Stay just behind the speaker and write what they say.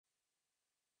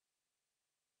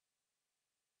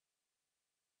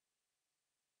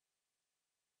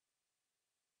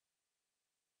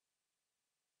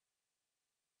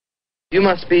You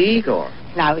must be Igor.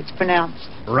 No, it's pronounced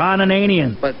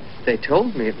Ronananian. But they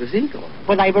told me it was Igor.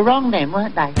 Well, they were wrong then,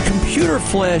 weren't they? Computer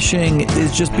flashing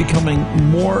is just becoming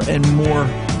more and more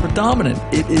predominant.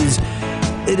 It is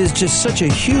just such a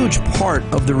huge part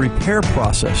of the repair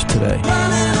process today.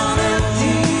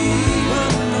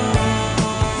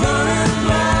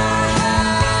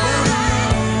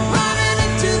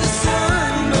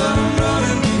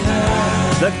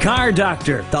 The Car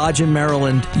Doctor. Dodge in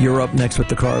Maryland, you're up next with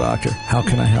the Car Doctor. How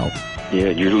can I help? Yeah,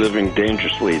 you're living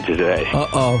dangerously today.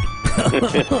 Uh-oh.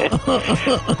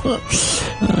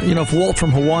 If Walt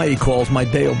from Hawaii calls, my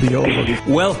day will be over.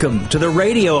 Welcome to the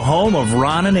radio home of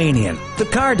Ron Ananian, the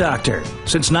Car Doctor.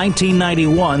 Since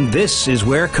 1991, this is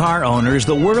where car owners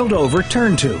the world over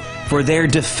turn to for their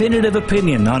definitive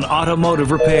opinion on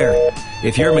automotive repair.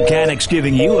 If your mechanic's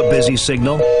giving you a busy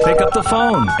signal, pick up the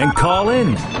phone and call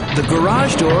in. The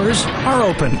garage doors are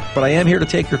open. But I am here to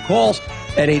take your calls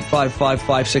at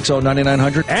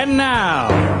 855-560-9900. And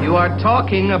now, You are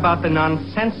talking about the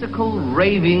nonsensical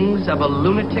ravings of a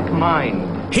lunatic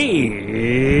mind.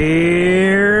 here's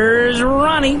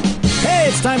Ronnie. Hey,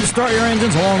 it's time to start your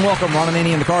engines. Hello and welcome. Ron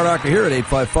Ananian, the Car Doctor, here at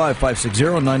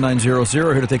 855-560-9900.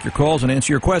 Here to take your calls and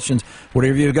answer your questions.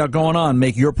 Whatever you've got going on,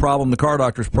 make your problem the Car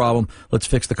Doctor's problem. Let's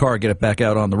fix the car, get it back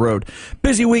out on the road.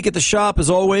 Busy week at the shop as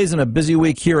always, and a busy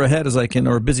week here ahead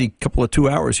or a busy couple of 2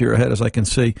 hours here ahead as I can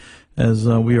see, as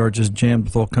we are just jammed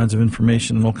with all kinds of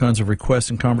information and all kinds of requests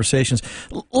and conversations.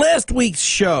 Last week's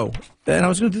show, and I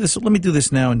was going to do this, let me do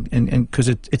this now, and because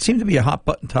it seemed to be a hot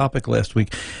button topic last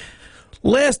week.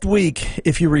 Last week,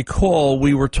 if you recall,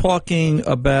 we were talking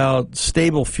about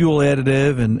stable fuel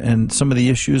additive and some of the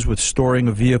issues with storing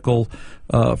a vehicle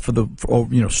for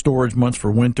storage months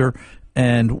for winter,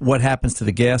 and what happens to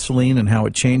the gasoline and how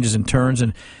it changes and turns.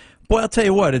 And boy, I'll tell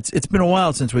you what, it's been a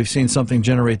while since we've seen something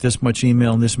generate this much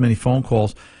email and this many phone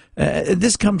calls.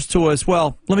 This comes to us,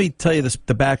 well, let me tell you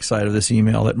the backside of this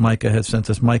email that Micah had sent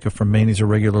us. Micah from Maine, he's a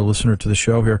regular listener to the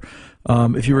show here.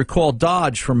 If you recall,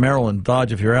 Dodge from Maryland,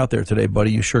 Dodge, if you're out there today,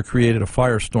 buddy, you sure created a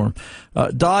firestorm.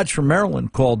 Dodge from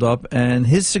Maryland called up, and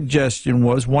his suggestion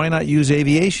was, why not use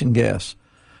aviation gas,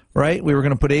 right? We were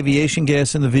going to put aviation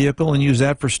gas in the vehicle and use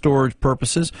that for storage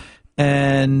purposes,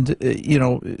 and,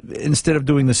 instead of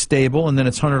doing the stable, and then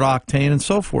it's 100 octane and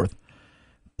so forth.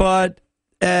 But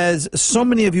as so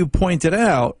many of you pointed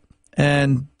out,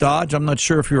 and Dodge, I'm not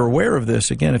sure if you're aware of this,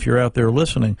 again, if you're out there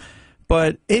listening,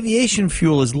 but aviation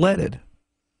fuel is leaded.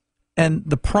 And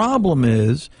the problem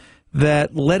is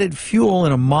that leaded fuel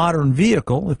in a modern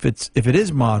vehicle, if it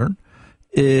is modern,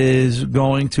 is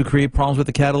going to create problems with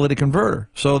the catalytic converter.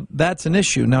 So that's an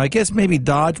issue. Now, I guess maybe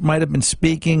Dodge might have been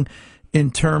speaking in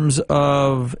terms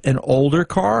of an older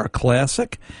car, a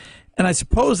classic, and I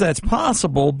suppose that's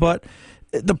possible, but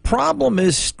the problem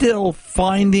is still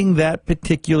finding that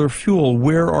particular fuel.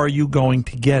 Where are you going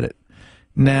to get it?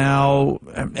 Now,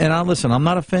 and listen, I'm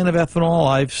not a fan of ethanol.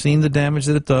 I've seen the damage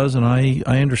that it does, and I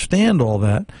understand all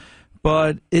that.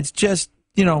 But it's just,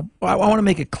 I want to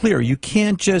make it clear. You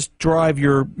can't just drive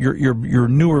your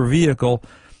newer vehicle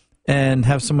and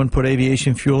have someone put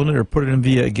aviation fuel in it or put it in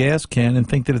via a gas can and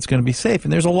think that it's going to be safe.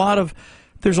 And there's a lot of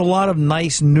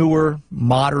nice, newer,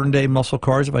 modern-day muscle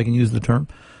cars, if I can use the term,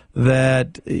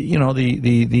 that,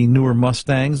 the newer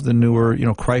Mustangs, the newer,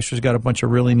 Chrysler's got a bunch of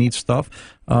really neat stuff,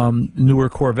 newer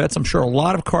Corvettes. I'm sure a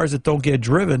lot of cars that don't get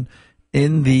driven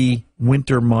in the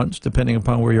winter months, depending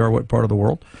upon where you are, what part of the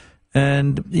world.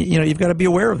 And, you've got to be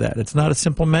aware of that. It's not a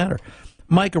simple matter.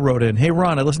 Micah wrote in, hey,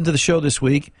 Ron, I listened to the show this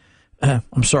week.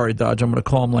 I'm sorry, Dodge, I'm going to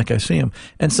call him like I see him.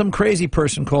 And some crazy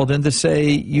person called in to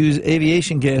say use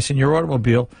aviation gas in your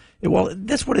automobile. Well,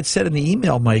 that's what it said in the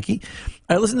email, Mikey.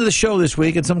 I listened to the show this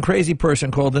week, and some crazy person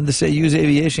called in to say use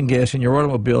aviation gas in your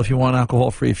automobile if you want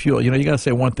alcohol-free fuel. You got to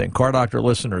say one thing. Car Doctor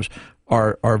listeners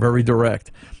are very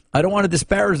direct. I don't want to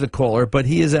disparage the caller, but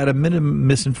he is at a minimum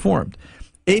misinformed.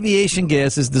 Aviation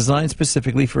gas is designed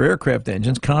specifically for aircraft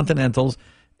engines, Continentals,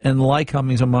 and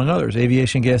Lycomings, among others.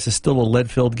 Aviation gas is still a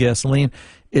lead-filled gasoline.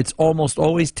 It's almost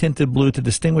always tinted blue to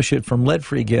distinguish it from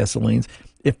lead-free gasolines.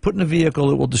 If put in a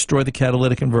vehicle, it will destroy the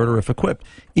catalytic converter if equipped.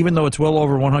 Even though it's well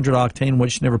over 100 octane, one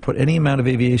should never put any amount of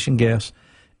aviation gas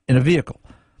in a vehicle.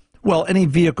 Well, any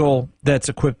vehicle that's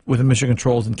equipped with emission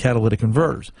controls and catalytic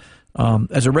converters.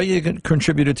 As a regular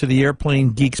contributor to the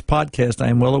Airplane Geeks podcast, I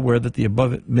am well aware that the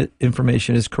above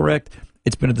information is correct.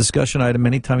 It's been a discussion item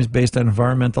many times based on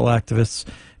environmental activists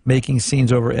making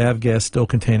scenes over avgas still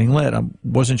containing lead. I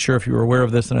wasn't sure if you were aware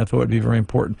of this, and I thought it would be very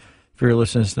important for your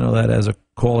listeners to know that as a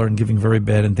caller and giving very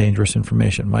bad and dangerous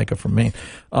information. Micah from Maine.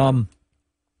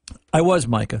 I was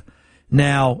Micah.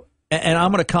 Now, And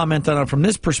I'm going to comment on it from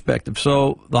this perspective.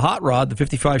 So the hot rod, the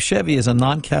 55 Chevy, is a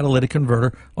non-catalytic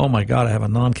converter. Oh my God, I have a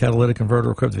non-catalytic converter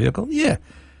equipped vehicle. Yeah,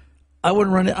 I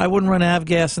wouldn't run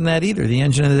avgas in that either. The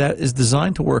engine of that is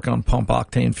designed to work on pump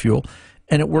octane fuel,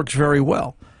 and it works very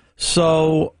well.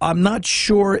 So I'm not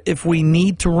sure if we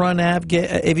need to run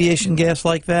aviation gas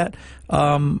like that.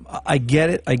 I get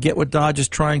it. I get what Dodge is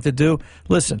trying to do.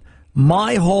 Listen,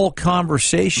 my whole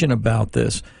conversation about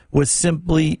this was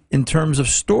simply in terms of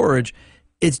storage.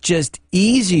 It's just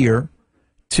easier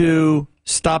to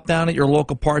stop down at your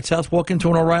local parts house, walk into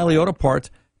an O'Reilly Auto Parts,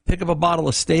 pick up a bottle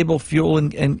of stable fuel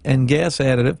and gas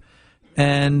additive,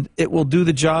 and it will do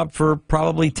the job for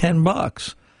probably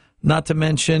 $10. Not to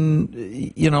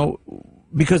mention,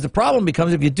 because the problem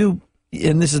becomes if you do,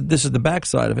 and this is the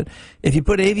backside of it, if you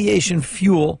put aviation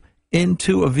fuel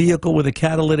into a vehicle with a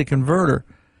catalytic converter,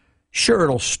 sure,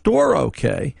 it'll store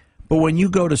okay, but when you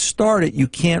go to start it, you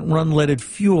can't run leaded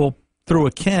fuel through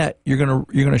a cat. You're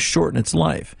gonna shorten its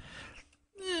life.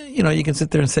 You can sit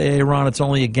there and say, hey, Ron, it's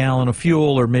only a gallon of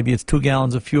fuel, or maybe it's 2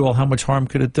 gallons of fuel. How much harm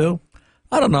could it do?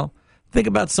 I don't know. Think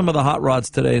about some of the hot rods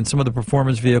today and some of the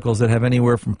performance vehicles that have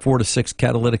anywhere from 4 to 6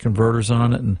 catalytic converters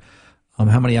on it, and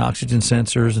how many oxygen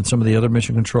sensors and some of the other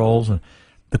mission controls, and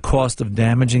the cost of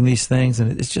damaging these things,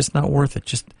 and it's just not worth it.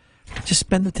 Just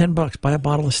spend the $10, buy a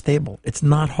bottle of stable. It's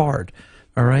not hard.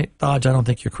 All right, Dodge, I don't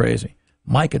think you're crazy.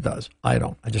 Micah does. I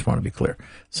don't. I just want to be clear.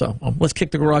 So let's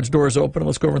kick the garage doors open and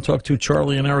let's go over and talk to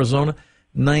Charlie in Arizona,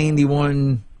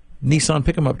 91 Nissan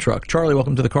pick-em-up truck. Charlie,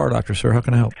 welcome to the Car Doctor, sir. How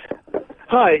can I help?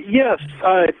 Hi. Yes,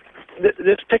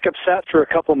 this pickup sat for a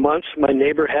couple months. My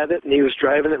neighbor had it, and he was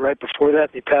driving it right before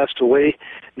that. He passed away.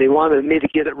 They wanted me to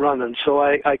get it running, so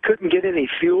I couldn't get any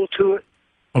fuel to it.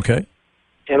 Okay.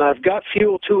 And I've got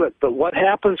fuel to it, but what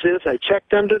happens is I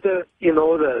checked under the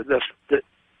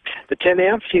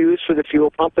 10-amp fuse for the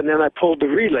fuel pump, and then I pulled the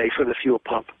relay for the fuel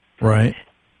pump. Right.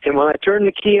 And when I turn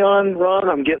the key on, Ron,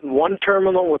 I'm getting one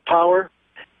terminal with power,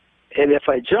 and if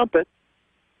I jump it,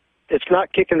 it's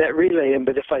not kicking that relay in,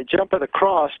 but if I jump it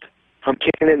across, I'm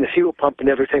kicking in the fuel pump and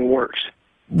everything works.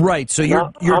 Right. So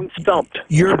I'm stumped.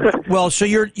 So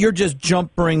you're just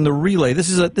jumpering the relay. This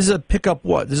is a pickup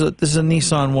what? This is a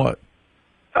Nissan what?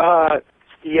 Yeah,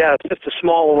 it's just a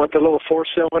small one with the little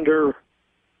 4-cylinder.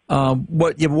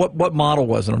 What model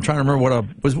was it? I'm trying to remember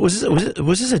was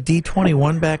this a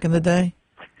D21 back in the day?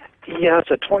 Yeah, it's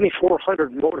a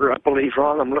 2400 motor, I believe,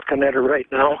 Ron. I'm looking at it right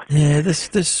now. Yeah, this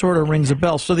sort of rings a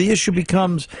bell. So the issue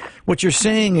becomes what you're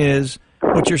saying is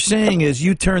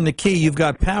you turn the key, you've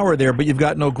got power there, but you've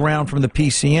got no ground from the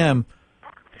PCM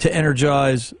to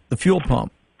energize the fuel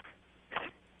pump.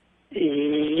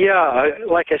 Yeah,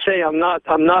 like I say, I'm not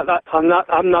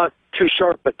too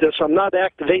sharp at this. I'm not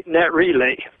activating that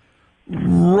relay.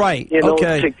 Right.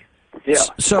 Okay. Yeah.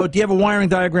 So do you have a wiring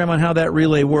diagram on how that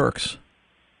relay works?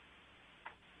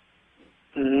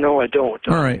 No, I don't.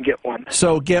 All right. Get one.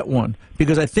 So get one,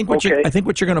 because I think what you're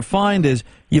going to find is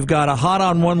you've got a hot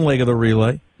on one leg of the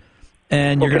relay,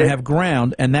 and you're going to have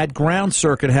ground, and that ground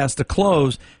circuit has to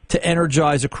close to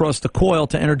energize across the coil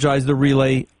to energize the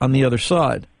relay on the other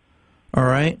side. All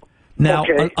right. Now,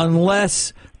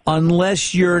 unless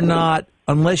you're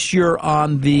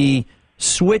on the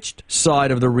switched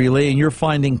side of the relay and you're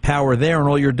finding power there, and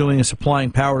all you're doing is supplying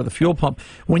power to the fuel pump.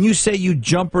 When you say you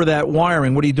jumper that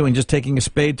wiring, what are you doing? Just taking a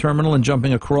spade terminal and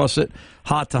jumping across it,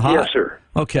 hot to hot? Yes, sir.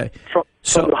 Okay. From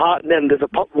the hot and then to the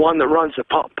one that runs the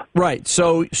pump. Right.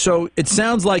 So it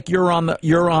sounds like you're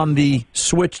on the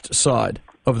switched side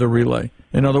of the relay.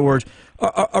 In other words,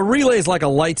 a relay is like a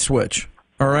light switch.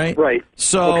 All right? Right.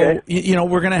 So,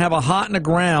 we're going to have a hot and a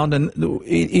ground, and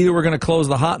either we're going to close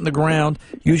the hot and the ground.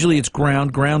 Usually it's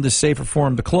ground. Ground is safer for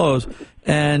them to close,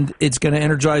 and it's going to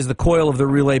energize the coil of the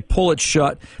relay, pull it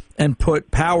shut, and put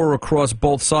power across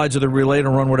both sides of the relay to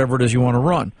run whatever it is you want to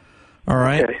run. All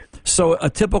right? Okay. So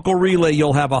a typical relay,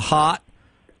 you'll have a hot,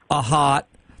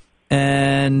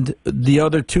 and the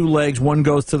other two legs, one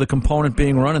goes to the component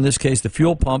being run, in this case the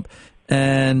fuel pump,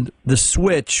 and the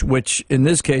switch, which in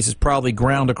this case is probably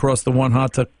ground across the one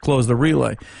hot to close the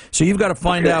relay. So you've got to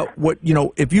find out what,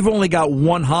 if you've only got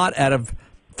one hot out of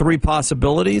 3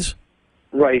 possibilities,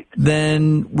 right,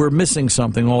 then we're missing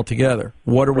something altogether.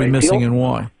 What are we missing and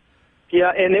why?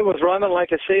 Yeah, and it was running,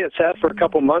 like I say, it sat for a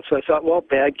couple months. I thought, well,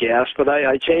 bad gas, but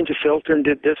I changed the filter and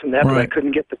did this and that, but I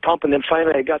couldn't get the pump, and then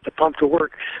finally I got the pump to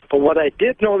work. But what I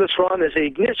did notice, Ron, is the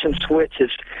ignition switch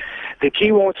is, the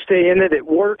key won't stay in it. It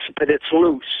works, but it's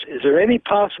loose. Is there any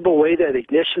possible way that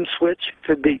ignition switch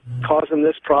could be causing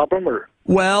this problem? Or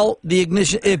well, the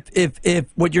ignition, if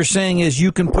what you're saying is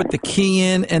you can put the key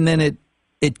in and then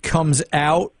it comes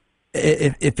out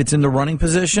if it's in the running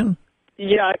position?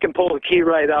 Yeah, I can pull the key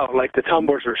right out, like the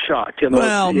tumblers are shot.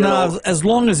 Well, no, as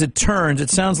long as it turns,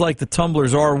 it sounds like the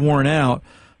tumblers are worn out.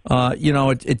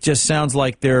 It just sounds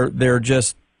like they're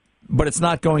just, but it's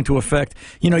not going to affect.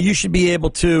 You should be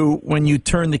able to, when you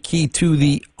turn the key to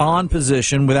the on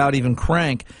position without even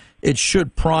crank, it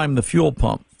should prime the fuel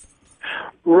pump.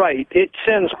 Right. It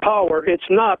sends power. It's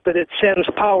not, but it sends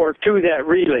power to that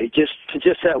relay, just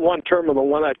that one terminal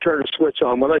when I turn the switch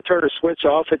on. When I turn the switch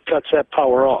off, it cuts that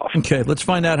power off. Okay, let's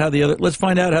find out how the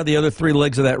other three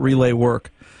legs of that relay work.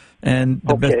 And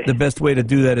the best way to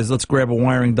do that is let's grab a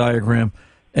wiring diagram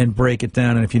and break it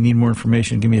down. And if you need more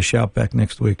information, give me a shout back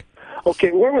next week. Okay,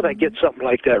 where would I get something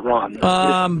like that,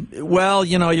 Ron? Well,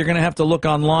 you're going to have to look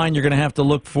online. You're going to have to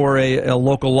look for a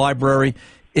local library.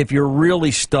 If you're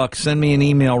really stuck, send me an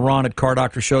email,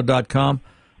 ron@cardoctorshow.com.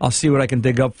 I'll see what I can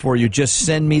dig up for you. Just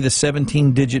send me the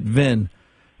 17-digit VIN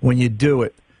when you do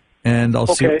it, and I'll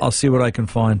see what I can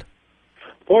find.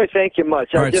 Boy, thank you much.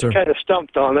 All I right, just sir. kind of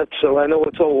stumped on it, so I know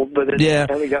it's old, but it's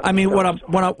kind of got. I mean,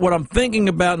 what I'm thinking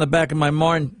about in the back of my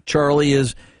mind, Charlie,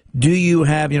 is do you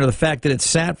have the fact that it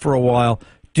sat for a while?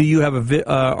 Do you have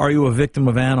are you a victim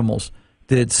of animals?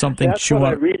 Did something That's chew what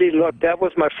on? I really looked. That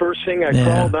was my first thing I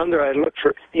crawled under. I looked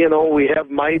for, we have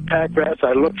my pack rats.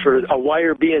 I looked for a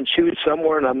wire being chewed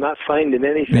somewhere, and I'm not finding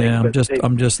anything. Yeah,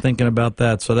 I'm just thinking about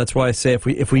that. So that's why I say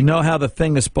if we know how the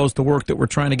thing is supposed to work that we're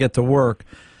trying to get to work,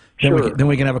 then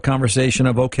we can have a conversation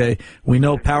of, okay, we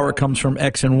know power comes from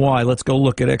X and Y. Let's go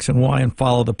look at X and Y and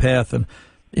follow the path and.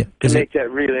 Yeah, make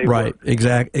that relay right, work.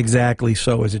 Exactly.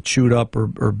 So is it chewed up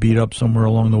or beat up somewhere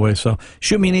along the way? So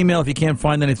shoot me an email if you can't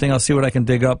find anything. I'll see what I can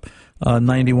dig up.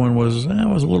 91 was a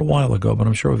little while ago, but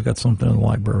I'm sure we've got something in the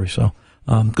library. So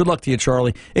good luck to you,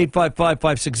 Charlie.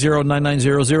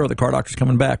 855-560-9900. The Car Doctor's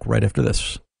coming back right after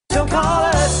this. So call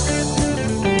us.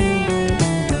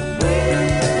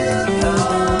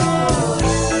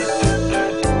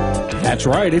 That's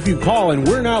right. If you call and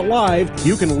we're not live,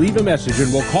 you can leave a message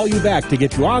and we'll call you back to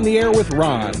get you on the air with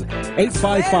Ron.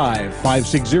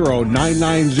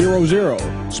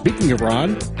 855-560-9900. Speaking of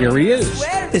Ron, here he is.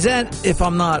 Is that if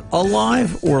I'm not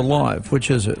alive or live? Which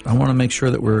is it? I want to make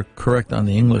sure that we're correct on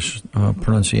the English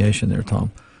pronunciation there,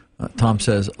 Tom. Tom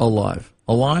says alive.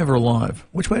 Alive or live?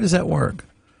 Which way does that work?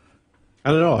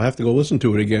 I don't know. I have to go listen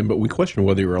to it again, but we question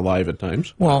whether you're alive at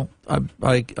times. Well,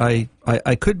 I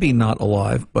could be not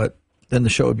alive, but then the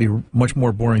show would be much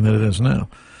more boring than it is now.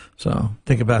 So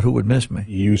think about who would miss me.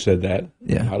 You said that,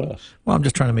 not us. Well, I'm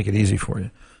just trying to make it easy for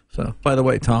you. So, by the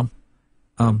way, Tom,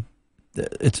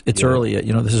 it's early.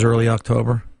 This is early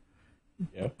October.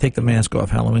 Yeah. Take the mask off.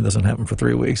 Halloween doesn't happen for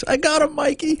 3 weeks. I got him,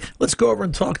 Mikey. Let's go over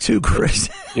and talk to Chris.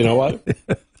 You know what?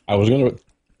 I was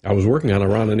working on a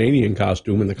Ron Ananian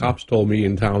costume, and the cops told me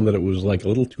in town that it was like a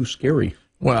little too scary.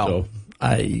 Well,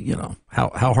 how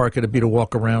hard could it be to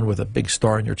walk around with a big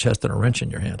star in your chest and a wrench in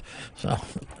your hand? So,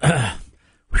 I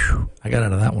got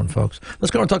out of that one, folks. Let's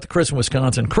go and talk to Chris in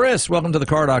Wisconsin. Chris, welcome to the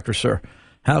Car Doctor, sir.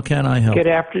 How can I help? Good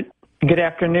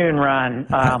afternoon, Ron.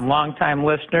 Long-time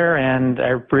listener, and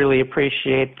I really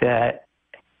appreciate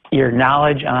your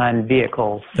knowledge on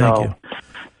vehicles. Thank you.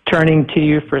 Turning to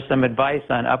you for some advice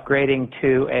on upgrading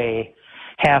to a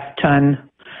half-ton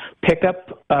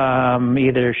pickup,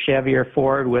 either Chevy or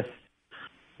Ford with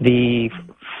the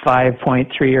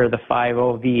 5.3 or the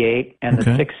 5.0 V8 and the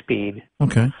 6-speed.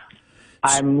 Okay.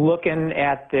 I'm looking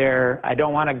at I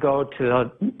don't want to go to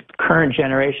the current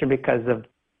generation because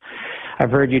I've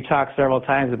heard you talk several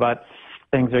times about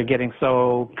things are getting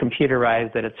so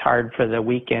computerized that it's hard for the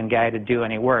weekend guy to do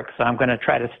any work. So I'm going to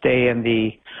try to stay in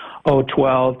the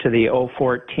 012 to the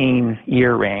 014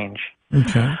 year range.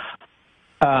 Okay.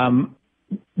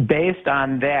 Based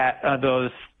on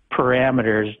those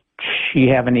parameters, do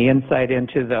you have any insight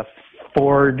into the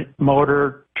Ford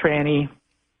motor tranny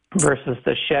versus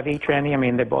the Chevy tranny? I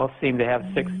mean, they both seem to have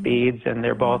 6 speeds, and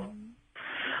they're both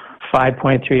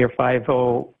 5.3 or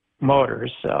 5.0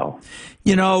 motors. So,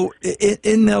 in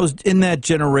that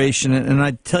generation, and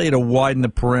I tell you to widen the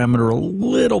parameter a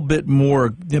little bit more.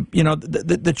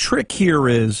 The trick here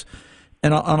is,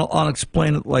 and I'll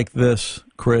explain it like this,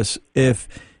 Chris. If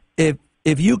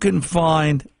you can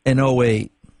find an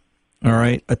 08, all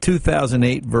right, a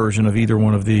 2008 version of either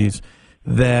one of these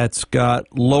that's got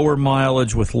lower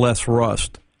mileage with less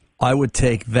rust, I would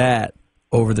take that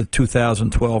over the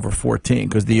 2012 or 14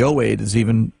 because the 08 is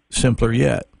even simpler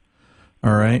yet.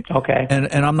 All right. Okay. And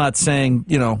I'm not saying,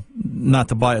 not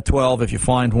to buy a 12 if you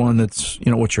find one that's,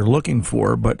 what you're looking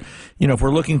for. But, if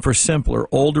we're looking for simpler,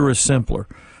 older is simpler.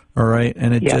 All right.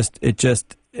 And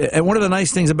and one of the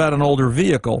nice things about an older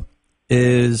vehicle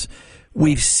is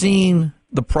we've seen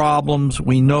the problems.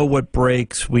 We know what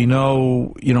breaks. We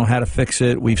know, how to fix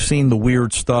it. We've seen the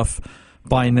weird stuff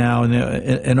by now. And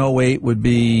an 08 would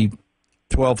be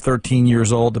 12, 13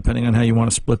 years old, depending on how you want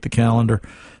to split the calendar.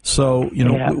 So,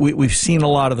 we've seen a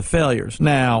lot of the failures.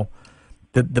 Now,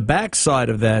 the backside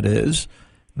of that is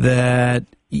that,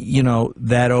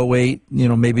 that 08,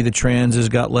 maybe the trans has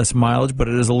got less mileage, but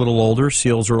it is a little older.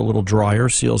 Seals are a little drier.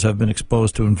 Seals have been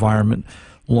exposed to environment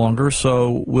longer.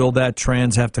 So will that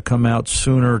trans have to come out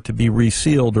sooner to be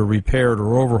resealed or repaired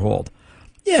or overhauled?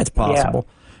 Yeah, it's possible.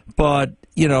 Yeah. But,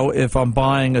 if I'm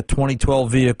buying a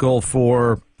 2012 vehicle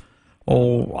for,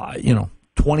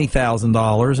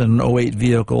 $20,000 and an 08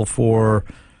 vehicle for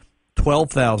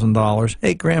 $12,000,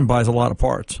 $8,000 buys a lot of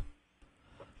parts.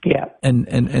 Yeah.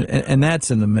 And that's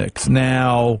in the mix.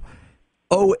 Now,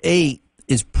 08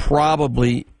 is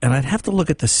probably, and I'd have to look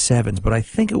at the 7s, but I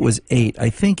think it was 8. I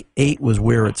think 8 was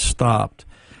where it stopped.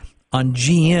 On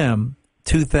GM,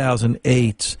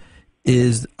 2008s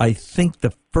is, I think,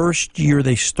 the first year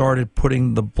they started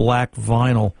putting the black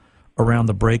vinyl around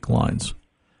the brake lines.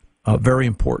 Very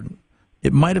important.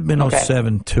 It might have been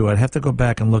 07, too. I'd have to go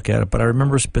back and look at it, but I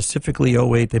remember specifically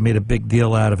 08, they made a big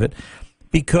deal out of it.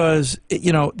 Because,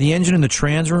 the engine and the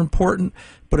trans are important,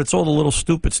 but it's all the little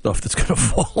stupid stuff that's going to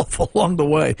fall off along the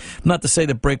way. Not to say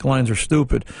that brake lines are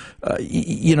stupid.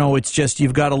 It's just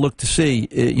you've got to look to see,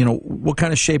 what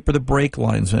kind of shape are the brake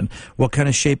lines in? What kind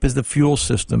of shape is the fuel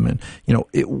system in?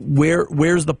 Where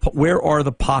are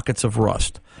the pockets of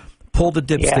rust? Pull the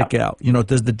dipstick out.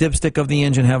 Does the dipstick of the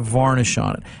engine have varnish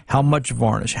on it? How much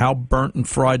varnish? How burnt and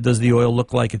fried does the oil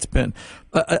look like it's been?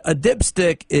 A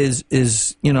dipstick is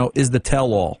the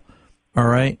tell-all. All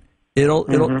right,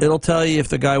 it'll tell you if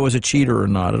the guy was a cheater or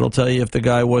not. It'll tell you if the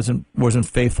guy wasn't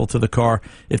faithful to the car,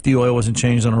 if the oil wasn't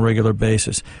changed on a regular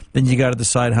basis. Then you got to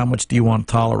decide how much do you want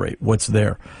to tolerate. What's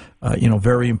there?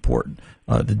 Very important.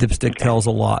 The dipstick tells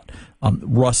a lot.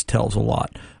 Rust tells a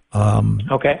lot. I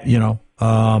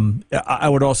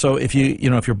would also, if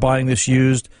you're buying this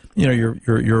used,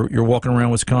 you're walking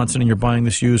around Wisconsin and you're buying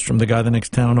this used from the guy the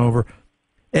next town over,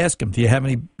 ask him, do you have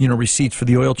any, receipts for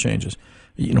the oil changes?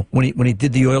 When he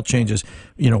did the oil changes,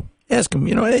 ask him,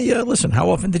 hey, listen,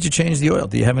 how often did you change the oil?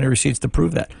 Do you have any receipts to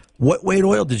prove that? What weight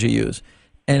oil did you use?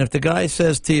 And if the guy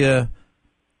says to you,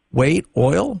 weight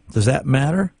oil, does that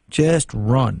matter? Just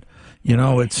run.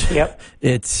 It's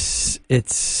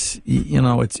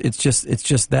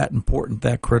just that important,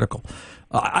 that critical.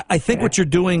 I think what you're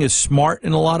doing is smart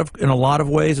in a lot of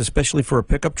ways, especially for a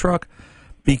pickup truck,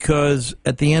 because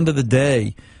at the end of the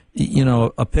day,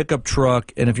 a pickup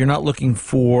truck, and if you're not looking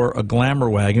for a glamour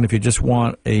wagon, if you just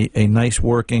want a nice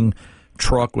working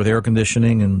truck with air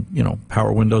conditioning and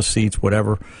power window seats,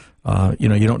 whatever,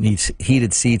 you don't need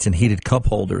heated seats and heated cup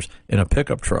holders in a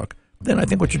pickup truck, then I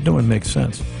think what you're doing makes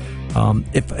sense.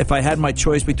 If I had my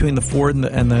choice between the Ford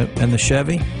and the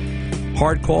Chevy,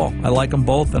 hard call. I like them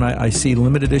both, and I see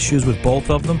limited issues with both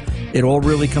of them. It all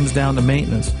really comes down to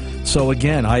maintenance. So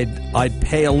again, I'd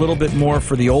pay a little bit more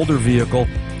for the older vehicle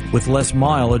with less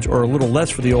mileage, or a little less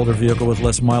for the older vehicle with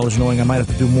less mileage, knowing I might have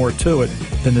to do more to it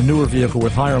than the newer vehicle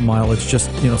with higher mileage. Just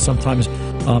sometimes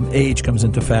age comes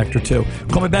into factor too.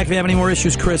 Call me back if you have any more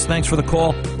issues, Chris. Thanks for the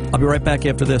call. I'll be right back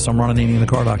after this. I'm Ron Ananian, the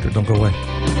Car Doctor. Don't go away.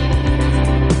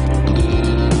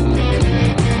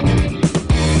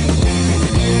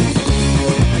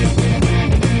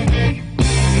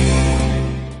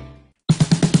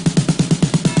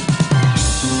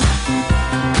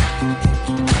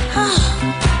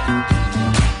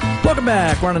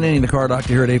 Back. Ron Ananian, the Car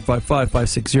Doctor, here at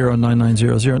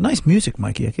 855-560-9900. Nice music,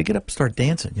 Mikey. I could get up and start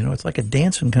dancing. It's like a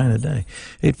dancing kind of day.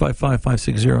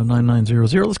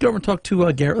 855-560-9900. Let's go over and talk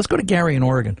to Gary. Let's go to Gary in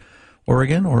Oregon.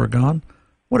 Oregon,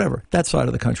 whatever. That side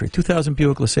of the country. 2000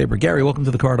 Buick LeSabre. Gary, welcome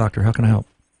to the Car Doctor. How can I help?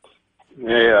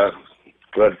 Hey,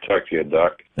 glad to talk to you,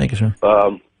 Doc. Thank you, sir.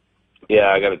 I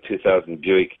got a 2000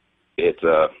 Buick. It's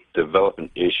a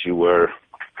development issue where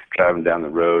driving down the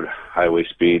road, highway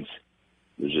speeds,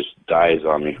 it just dies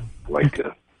on me, like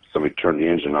somebody turned the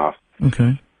engine off.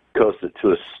 Okay. Goes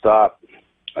to a stop.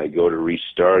 I go to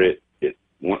restart it. It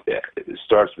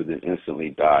starts with it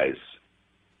instantly dies.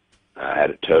 I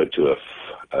had it towed to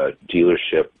a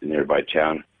dealership in nearby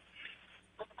town.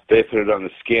 They put it on the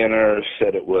scanner,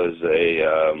 said it was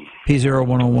a...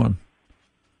 P0101.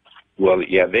 Well,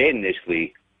 yeah, they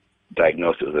initially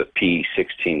diagnosed it with a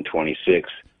P1626.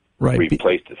 Right.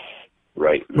 Replaced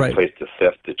the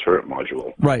theft deterrent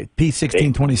module. Right.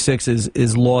 P1626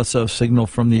 is loss of signal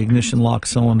from the ignition lock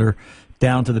cylinder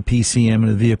down to the PCM, and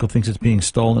the vehicle thinks it's being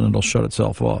stolen, and it'll shut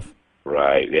itself off.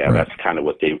 Right. Yeah, right. That's kind of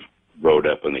what they wrote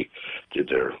up when they did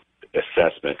their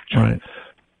assessment. Right.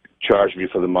 charge me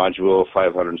for the module,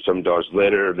 $500 and some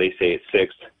later. They say it's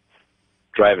fixed.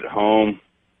 Drive it home.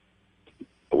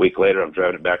 A week later, I'm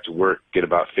driving it back to work, get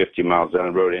about 50 miles down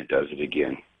the road, and it does it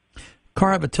again.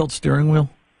 Car have a tilt steering wheel?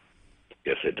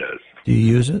 Yes, it does. Do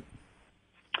you use it?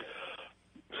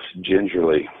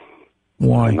 Gingerly.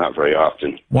 Why? Not very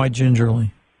often. Why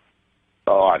gingerly?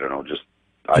 Oh, I don't know.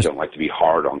 I don't like to be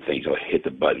hard on things. I'll hit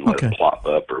the button, let it plop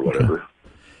up or whatever. Okay.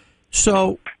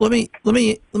 So let me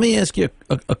ask you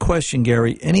a question,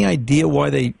 Gary. Any idea why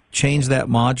they changed that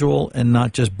module and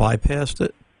not just bypassed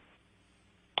it?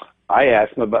 I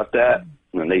asked them about that,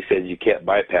 and they said you can't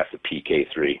bypass the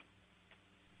PK3.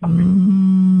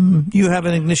 You have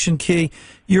an ignition key.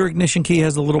 Your ignition key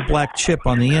has a little black chip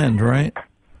on the end, right?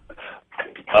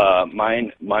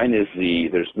 Mine is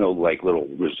there's no like little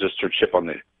resistor chip on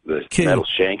the metal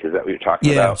shank. Is that what you're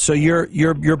talking about? Yeah. So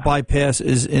your bypass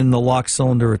is in the lock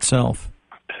cylinder itself.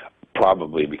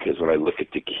 Probably, because when I look at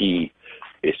the key,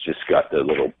 it's just got the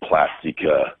little plastic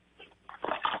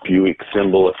Buick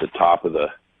symbol at the top of the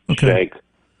shank.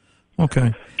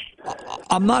 Okay.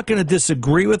 I'm not going to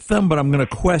disagree with them, but I'm going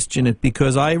to question it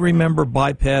because I remember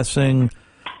bypassing.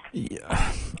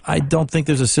 I don't think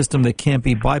there's a system that can't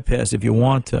be bypassed if you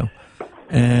want to,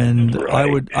 and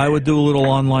right. I would do a little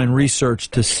online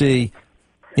research to see,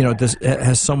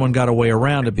 has someone got a way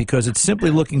around it, because it's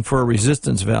simply looking for a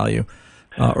resistance value,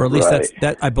 or at least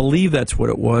that I believe that's what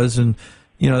it was, and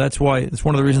that's why it's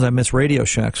one of the reasons I miss Radio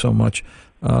Shack so much.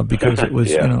 Because it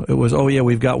was, it was,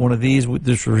 we've got one of these with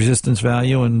this resistance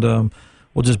value, and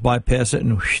we'll just bypass it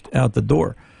and whoosh, out the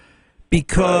door.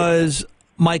 Because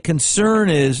my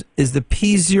concern is the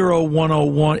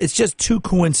P0101. It's just too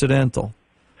coincidental.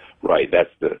 Right. That's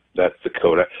the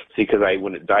code. See, because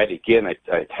when it died again, I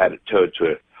had it towed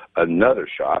to another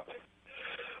shop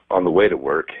on the way to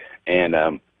work,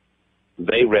 and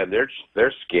they ran their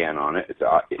scan on it.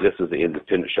 This is the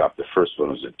independent shop. The first one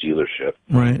was a dealership.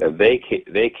 Right. And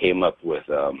they came up with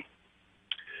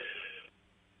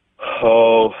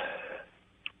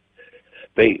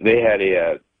they had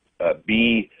a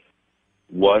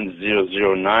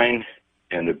B1009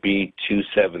 and a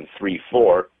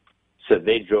B2734. Said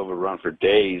they drove around for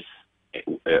days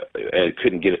and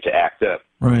couldn't get it to act up.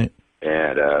 Right.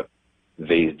 And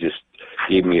they just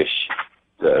gave me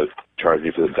charged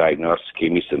me for the diagnosis,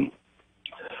 gave me some,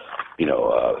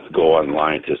 go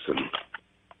online to some,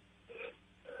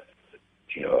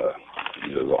 go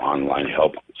online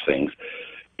help things.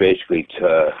 Basically,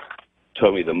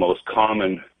 told me the most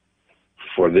common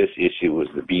for this issue was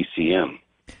the BCM.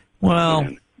 Well,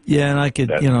 and I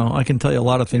could, I can tell you a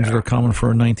lot of things that are common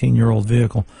for a 19-year-old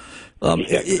vehicle.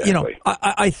 Exactly.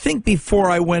 I think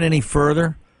before I went any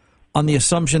further, on the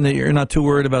assumption that you're not too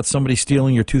worried about somebody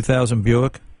stealing your 2000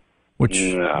 Buick, which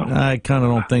I kind of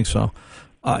don't think so.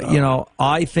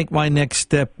 I think my next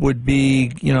step would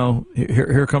be,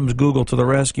 here comes Google to the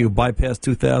rescue, bypass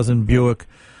 2000 Buick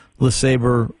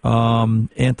LeSabre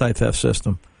anti-theft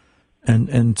system,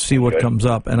 and see what comes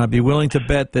up. And I'd be willing to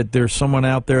bet that there's someone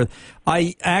out there.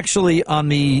 I actually, on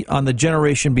the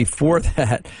generation before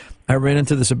that, I ran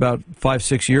into this about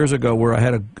 5-6 years ago,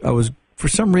 where for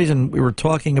some reason we were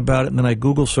talking about it, and then I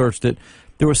Google searched it.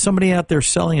 There was somebody out there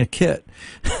selling a kit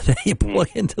that you plug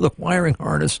into the wiring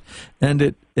harness,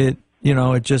 and it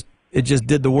just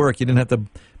did the work. You didn't have to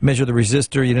measure the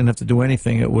resistor. You didn't have to do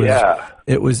anything. It was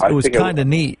kind of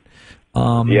neat.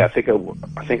 I think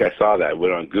I saw that. I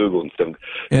went on Google and stuff,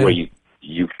 where you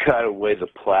cut away the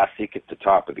plastic at the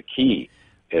top of the key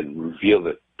and reveal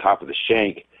the top of the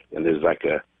shank, and there was like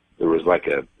a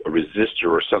resistor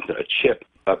or something, a chip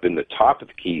up in the top of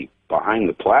the key behind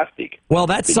the plastic. Well,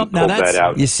 that's something. Now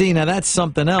that's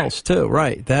something else too,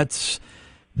 right? That's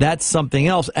something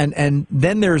else. And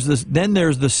then there's this. Then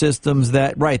there's the systems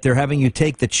that they're having you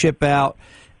take the chip out,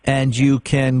 and you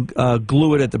can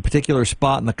glue it at the particular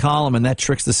spot in the column, and that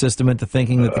tricks the system into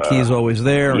thinking that the key is always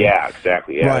there. Yeah,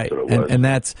 exactly. Yeah, right. That's what it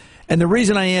was. And the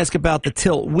reason I ask about the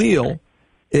tilt wheel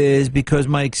is because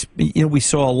we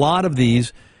saw a lot of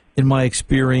these. In my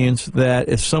experience, that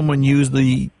if someone used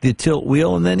the tilt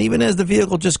wheel, and then even as the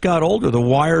vehicle just got older, the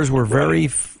wires were very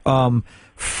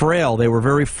frail. They were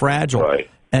very fragile,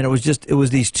 and it was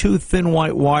these two thin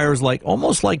white wires,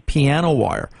 almost like piano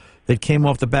wire, that came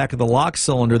off the back of the lock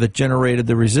cylinder that generated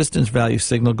the resistance value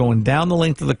signal going down the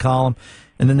length of the column,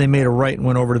 and then they made a right and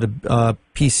went over to the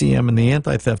PCM and the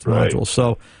anti-theft module.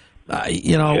 So,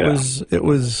 it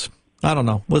was. I don't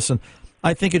know. Listen.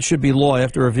 I think it should be law.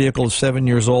 After a vehicle is 7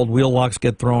 years old, wheel locks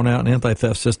get thrown out and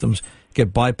anti-theft systems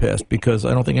get bypassed, because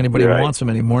I don't think anybody wants them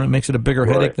anymore, and it makes it a bigger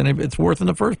headache than it's worth in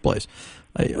the first place.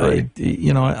 I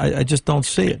just don't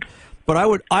see it.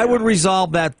 But I would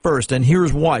resolve that first, and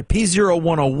here's why.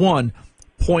 P0101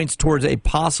 points towards a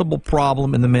possible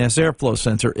problem in the mass airflow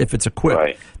sensor if it's equipped.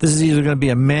 Right. This is either going to be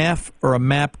a MAF or a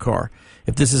MAP car.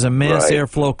 If this is a mass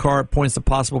airflow car, it points to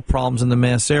possible problems in the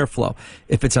mass airflow.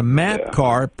 If it's a MAP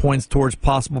car, it points towards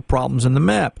possible problems in the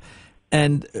MAP.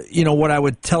 And, what I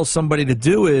would tell somebody to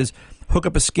do is hook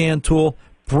up a scan tool,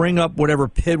 bring up whatever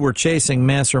PID we're chasing,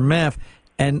 mass or MAF,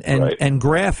 and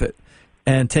graph it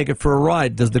and take it for a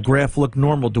ride. Does the graph look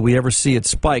normal? Do we ever see it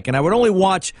spike? And I would only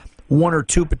watch one or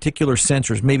two particular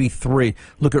sensors, maybe three.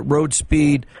 Look at road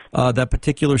speed, that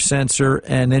particular sensor,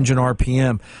 and engine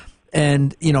RPM.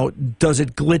 And does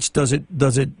it glitch? Does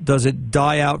it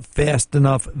die out fast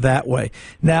enough that way?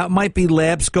 Now it might be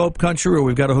lab scope country, or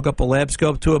we've got to hook up a lab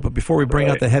scope to it. But before we bring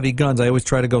out the heavy guns, I always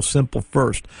try to go simple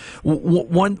first.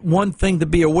 One thing to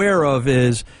be aware of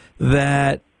is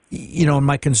that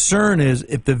my concern is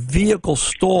if the vehicle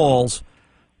stalls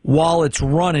while it's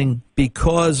running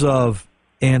because of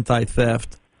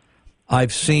anti-theft.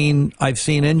 I've seen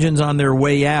engines on their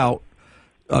way out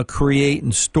create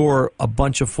and store a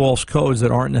bunch of false codes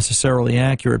that aren't necessarily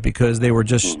accurate because they were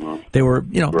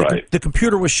the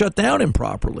computer was shut down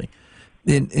improperly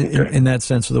in that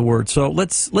sense of the word. So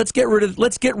let's get rid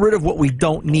of what we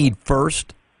don't need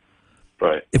first,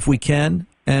 right? If we can,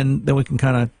 and then we can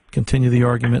kind of continue the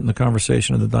argument and the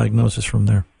conversation and the diagnosis from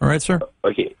there. All right, sir?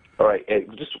 Okay. All right.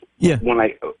 And when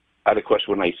I had a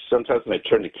question. Sometimes when I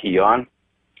turn the key on,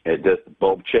 it does the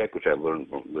bulb check, which I learned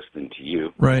from listening to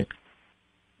you. Right.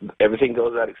 Everything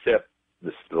goes out except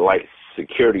the light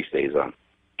security stays on.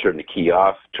 Turn the key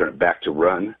off, turn it back to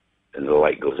run, and the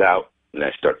light goes out, and I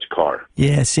start the car.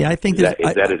 Yeah, see, I think is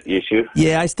that an issue?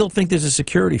 Yeah, I still think there's a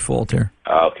security fault here.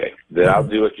 Okay, then I'll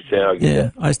do what you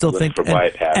say. I still think,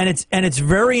 and it's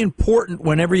very important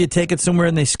whenever you take it somewhere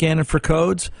and they scan it for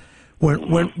codes.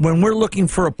 When we're looking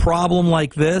for a problem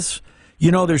like this,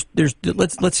 there's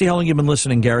let's see how long you've been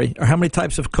listening, Gary. Or how many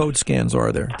types of code scans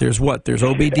are there? There's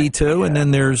OBD2, and then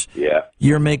there's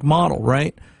year, make, model,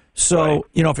 right? So,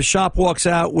 if a shop walks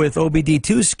out with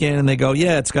OBD2 scan and they go,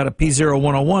 it's got a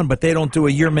P0101, but they don't do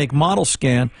a year, make, model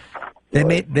scan,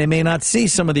 they may not see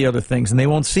some of the other things, and they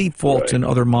won't see faults in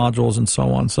other modules and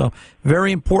so on. So,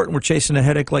 very important. We're chasing a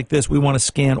headache like this. We want to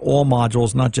scan all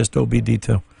modules, not just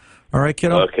OBD2. All right,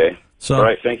 kiddo? Okay. So, all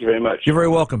right, thank you very much. You're very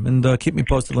welcome, and keep me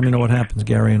posted. Let me know what happens,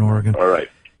 Gary in Oregon. All right.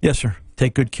 Yes, sir.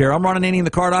 Take good care. I'm Ron Ananian,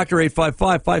 the Car Doctor,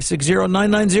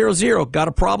 855-560-9900. Got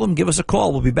a problem? Give us a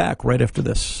call. We'll be back right after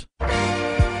this.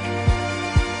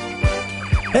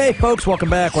 Hey, folks, welcome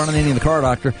back. Ron Ananian, the Car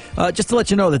Doctor. Just to let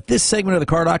you know that this segment of the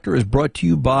Car Doctor is brought to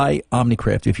you by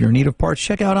Omnicraft. If you're in need of parts,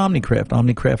 check out Omnicraft.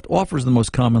 Omnicraft offers the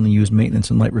most commonly used maintenance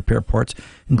and light repair parts,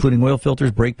 including oil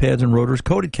filters, brake pads and rotors,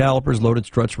 coated calipers, loaded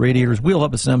struts, radiators, wheel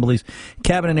hub assemblies,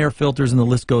 cabin and air filters, and the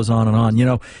list goes on and on.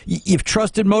 You've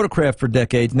trusted Motorcraft for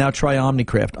decades. Now try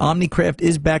Omnicraft. Omnicraft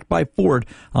is backed by Ford.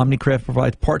 Omnicraft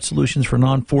provides part solutions for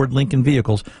non-Ford Lincoln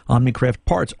vehicles. Omnicraft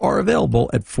parts are available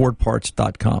at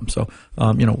FordParts.com. So,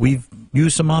 we've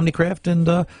used some Omnicraft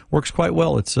and works quite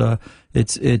well. It's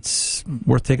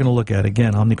worth taking a look at.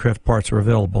 Again, Omnicraft parts are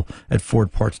available at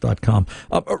FordParts.com.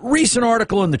 A recent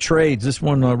article in the trades, this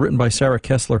one written by Sarah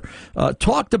Kessler,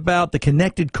 talked about the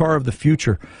connected car of the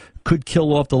future could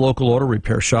kill off the local auto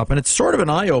repair shop, and it's sort of an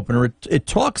eye-opener. It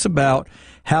talks about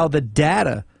how the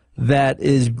data that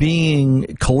is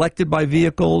being collected by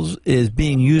vehicles is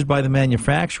being used by the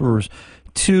manufacturers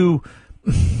to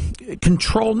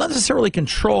control, not necessarily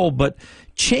control, but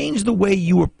change the way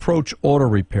you approach auto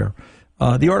repair.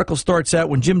 The article starts out,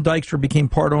 when Jim Dykstra became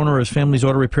part owner of his family's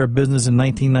auto repair business in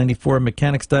 1994,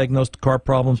 mechanics diagnosed car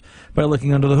problems by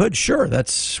looking under the hood. Sure,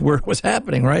 that's where it was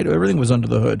happening, right? Everything was under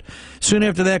the hood. Soon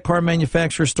after that, car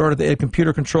manufacturers started to add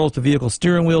computer controls to vehicle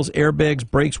steering wheels, airbags,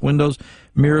 brakes, windows,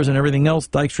 mirrors, and everything else.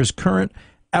 Dykstra's current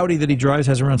Audi that he drives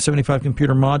has around 75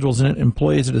 computer modules in it,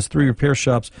 employs at his 3 repair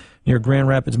shops near Grand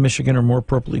Rapids, Michigan, or more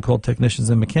appropriately called technicians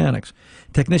and mechanics.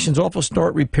 Technicians also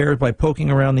start repairs by poking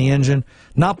around the engine,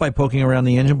 not by poking around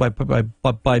the engine,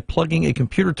 but by plugging a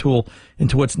computer tool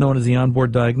into what's known as the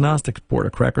onboard diagnostics board, a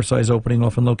cracker-sized opening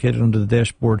often located under the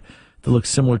dashboard that looks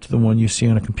similar to the one you see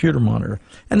on a computer monitor.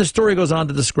 And the story goes on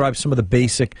to describe some of the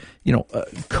basic,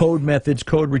 code methods,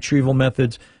 code retrieval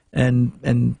methods,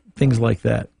 and things like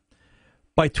that.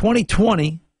 By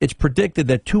 2020, it's predicted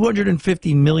that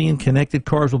 250 million connected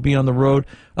cars will be on the road,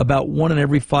 about 1 in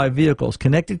every 5 vehicles.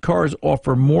 Connected cars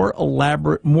offer more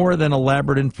than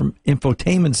elaborate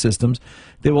infotainment systems.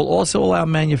 They will also allow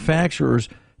manufacturers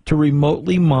to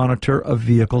remotely monitor a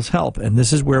vehicle's health. And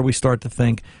this is where we start to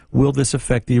think, will this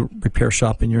affect the repair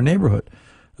shop in your neighborhood?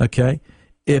 Okay?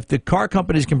 if the car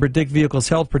companies can predict vehicles'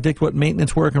 health, predict what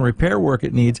maintenance work and repair work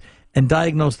it needs, and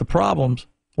diagnose the problems,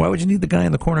 why would you need the guy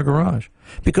in the corner garage?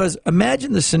 Because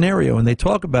imagine the scenario, and they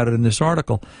talk about it in this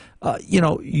article.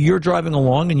 You're driving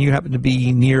along and you happen to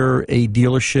be near a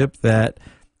dealership that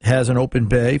has an open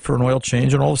bay for an oil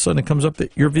change, and all of a sudden it comes up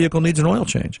that your vehicle needs an oil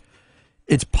change.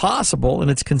 It's possible and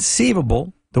it's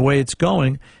conceivable, the way it's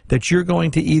going, that you're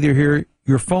going to either hear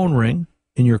your phone ring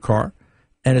in your car,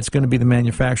 and it's going to be the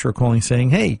manufacturer calling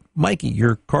saying, hey, Mikey,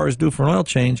 your car is due for an oil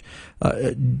change.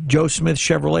 Joe Smith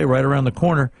Chevrolet right around the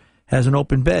corner has an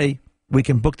open bay. We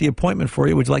can book the appointment for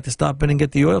you. Would you like to stop in and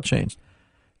get the oil changed?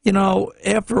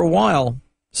 After a while,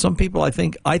 some people, I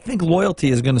think loyalty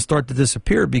is going to start to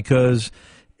disappear, because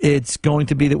it's going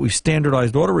to be that we've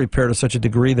standardized auto repair to such a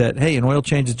degree that, hey, an oil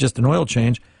change is just an oil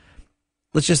change.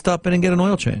 Let's just stop in and get an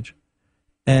oil change.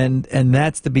 And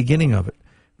that's the beginning of it.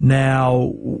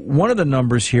 Now, one of the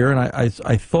numbers here, and I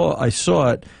thought I saw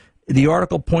it, the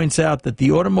article points out that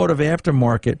the automotive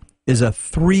aftermarket is a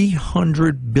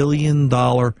 $300 billion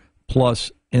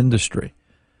plus industry.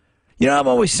 I'm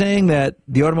always saying that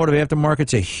the automotive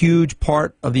aftermarket's a huge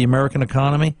part of the American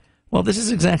economy. Well, this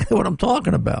is exactly what I'm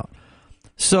talking about.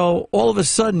 So all of a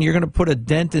sudden, you're going to put a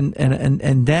dent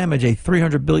and damage a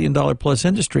 $300 billion plus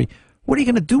industry. What are you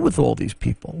going to do with all these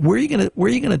people? Where are you going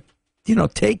to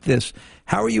take this?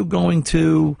 How are you going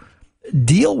to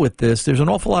deal with this? There's an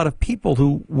awful lot of people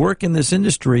who work in this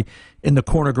industry in the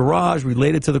corner garage,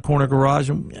 related to the corner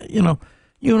garage. And,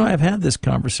 you and I have had this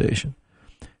conversation.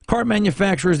 Car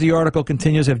manufacturers, the article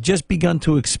continues, have just begun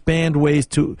to expand ways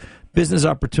to business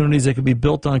opportunities that can be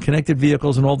built on connected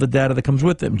vehicles and all the data that comes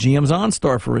with them. GM's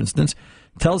OnStar, for instance,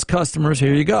 tells customers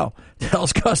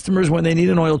when they need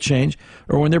an oil change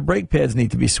or when their brake pads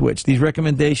need to be switched. These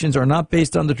recommendations are not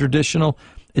based on the traditional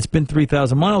 "it's been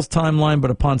 3,000 miles" timeline,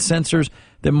 but upon sensors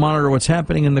that monitor what's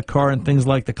happening in the car and things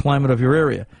like the climate of your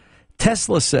area.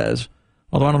 Tesla says,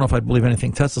 although I don't know if I believe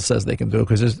anything Tesla says they can do,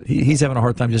 because he's having a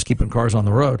hard time just keeping cars on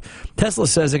the road. Tesla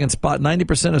says it can spot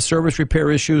 90% of service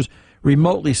repair issues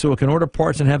remotely, so it can order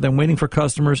parts and have them waiting for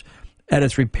customers at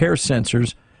its repair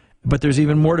sensors, but there's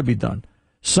even more to be done.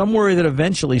 Some worry that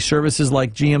eventually services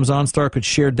like GM's OnStar could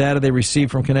share data they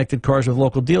receive from connected cars with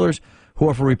local dealers who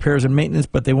offer repairs and maintenance,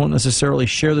 but they won't necessarily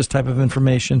share this type of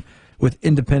information with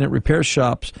independent repair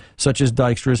shops such as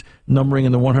Dykstra's, numbering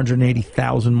in the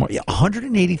 180,000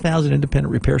 180,000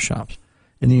 independent repair shops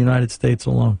in the United States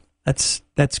alone. That's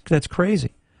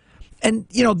crazy. And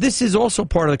this is also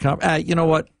part of the you know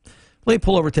what? Let me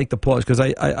pull over, take the pause, because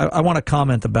I want to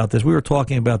comment about this. We were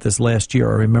talking about this last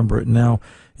year. I remember it. Now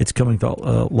it's coming to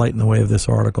light in the way of this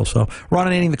article. So, Ron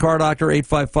Ananian, the Car Doctor,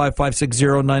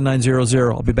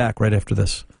 855-560-9900. I'll be back right after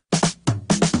this.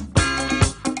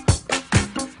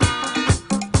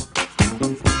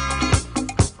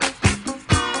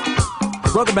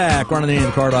 Welcome back, Ron Ananian,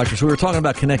 the Car Doctor. So we were talking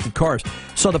about connected cars.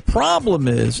 So the problem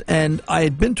is, and I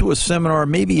had been to a seminar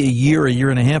maybe a year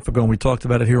and a half ago, and we talked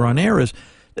about it here on air, is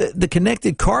the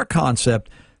connected car concept.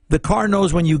 The car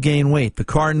knows when you gain weight. The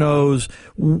car knows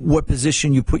what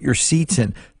position you put your seats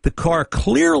in. The car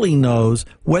clearly knows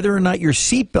whether or not your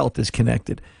seatbelt is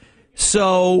connected.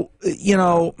 So,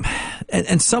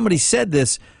 and somebody said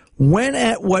this, when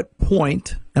at what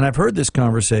point, and I've heard this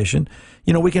conversation,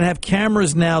 we can have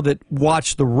cameras now that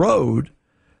watch the road.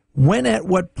 When at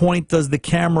what point does the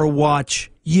camera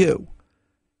watch you?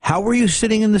 How were you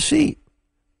sitting in the seat?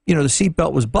 The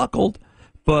seatbelt was buckled,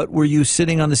 but were you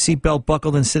sitting on the seatbelt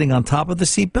buckled and sitting on top of the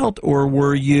seatbelt? Or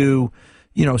were you,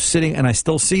 sitting, and I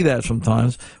still see that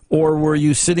sometimes, or were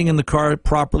you sitting in the car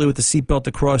properly with the seatbelt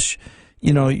across,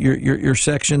 your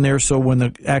section there, so when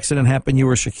the accident happened, you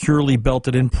were securely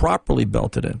belted in, properly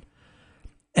belted in?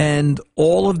 And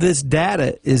all of this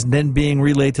data is then being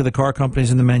relayed to the car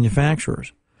companies and the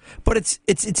manufacturers. But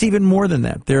it's even more than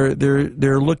that.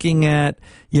 They're looking at,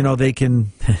 they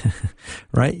can,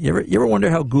 right? You ever wonder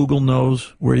how Google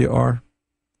knows where you are,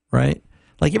 right?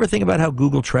 Like, you ever think about how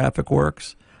Google traffic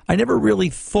works? I never really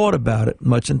thought about it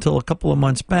much until a couple of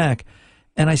months back.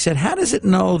 And I said, how does it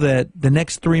know that the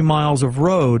next 3 miles of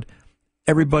road,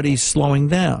 everybody's slowing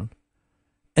down?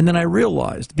 And then I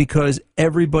realized, because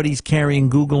everybody's carrying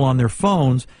Google on their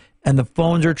phones, and the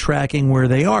phones are tracking where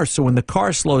they are. So when the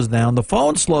car slows down, the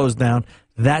phone slows down.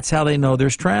 That's how they know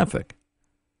there's traffic.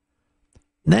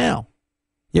 Now,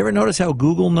 you ever notice how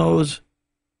Google knows,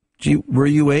 where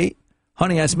you ate?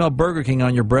 Honey, I smell Burger King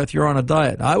on your breath. You're on a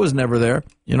diet. I was never there.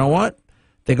 You know what?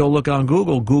 They go look on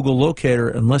Google Locator,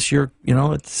 unless you're,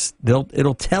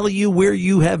 it'll tell you where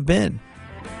you have been.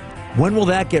 When will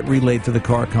that get relayed to the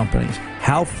car companies?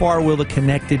 How far will the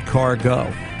connected car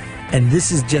go? And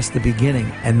this is just the beginning,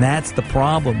 and that's the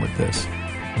problem with this.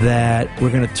 that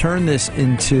we're going to turn this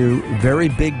into very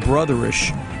big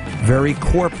brotherish, very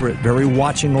corporate, very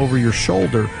watching over your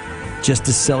shoulder just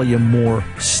to sell you more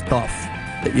stuff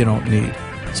that you don't need.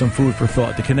 Some food for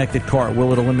thought. The connected car,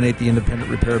 will it eliminate the independent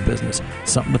repair business?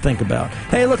 Something to think about.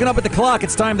 Hey, looking up at the clock,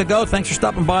 it's time to go. Thanks for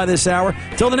stopping by this hour.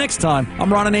 Till the next time,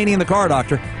 I'm Ron Ananian, the Car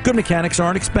Doctor. Good mechanics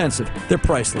aren't expensive. They're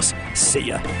priceless. See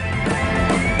ya.